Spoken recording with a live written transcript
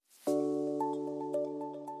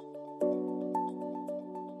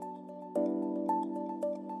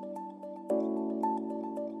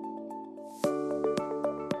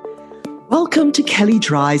Welcome to Kelly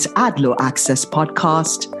Dry's AdLaw Access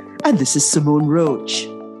podcast, and this is Simone Roach.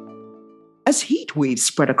 As heat waves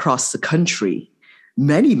spread across the country,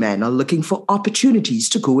 many men are looking for opportunities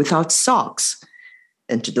to go without socks.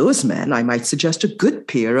 And to those men, I might suggest a good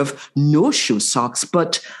pair of no-show socks,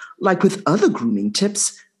 but like with other grooming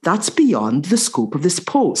tips, that's beyond the scope of this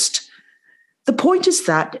post. The point is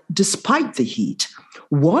that despite the heat,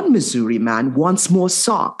 one Missouri man wants more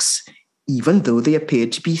socks, even though they appear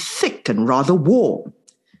to be thick and rather warm.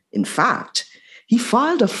 In fact, he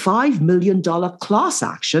filed a $5 million class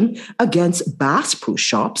action against Bass Pro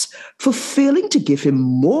Shops for failing to give him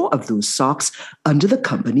more of those socks under the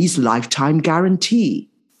company's lifetime guarantee.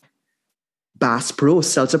 Bass Pro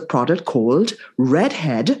sells a product called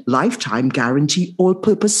Redhead Lifetime Guarantee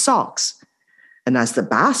All-Purpose Socks. And as the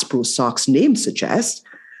Bass Pro Socks name suggests,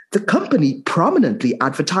 the company prominently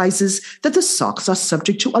advertises that the socks are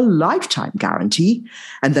subject to a lifetime guarantee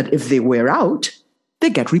and that if they wear out, they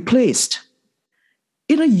get replaced.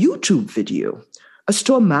 In a YouTube video, a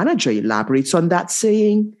store manager elaborates on that,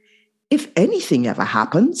 saying, "If anything ever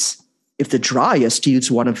happens, if the dryer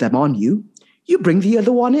steals one of them on you, you bring the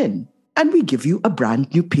other one in and we give you a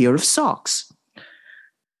brand new pair of socks."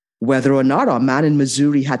 Whether or not our man in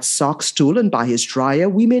Missouri had socks stolen by his dryer,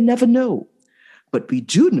 we may never know. But we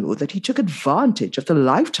do know that he took advantage of the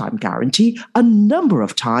lifetime guarantee a number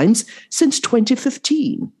of times since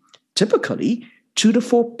 2015, typically 2 to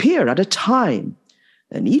 4 pair at a time.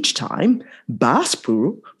 And each time, Bass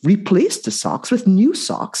Pro replaced the socks with new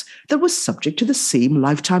socks that were subject to the same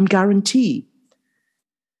lifetime guarantee.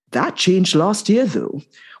 That changed last year, though,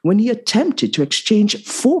 when he attempted to exchange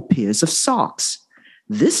 4 pairs of socks.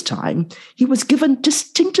 This time, he was given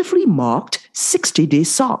distinctively marked 60-day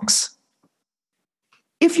socks.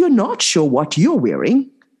 If you're not sure what you're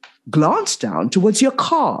wearing, glance down towards your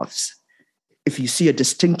calves. If you see a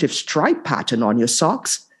distinctive stripe pattern on your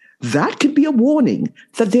socks, that could be a warning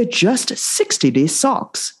that they're just 60-day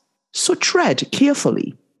socks. So tread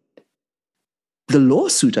carefully. The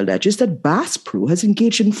lawsuit alleges that Bass Pro has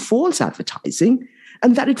engaged in false advertising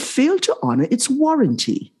and that it failed to honor its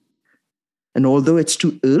warranty. And although it's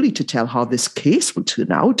too early to tell how this case will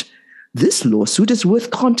turn out, this lawsuit is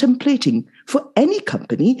worth contemplating for any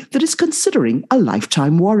company that is considering a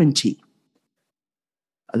lifetime warranty.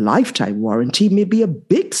 A lifetime warranty may be a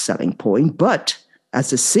big selling point, but as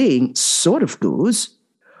the saying sort of goes,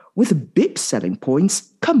 with big selling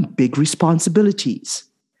points come big responsibilities.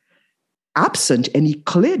 Absent any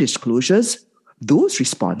clear disclosures, those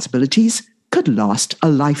responsibilities could last a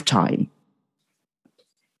lifetime.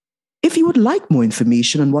 If you would like more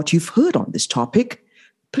information on what you've heard on this topic,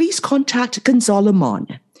 please contact Gonzalo Mon,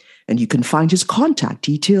 and you can find his contact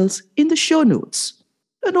details in the show notes.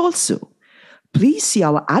 And also, please see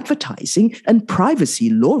our advertising and privacy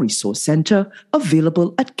law resource center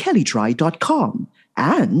available at kellydry.com.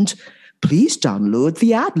 And please download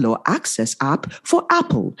the AdLaw Access app for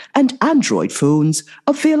Apple and Android phones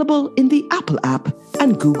available in the Apple app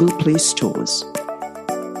and Google Play stores.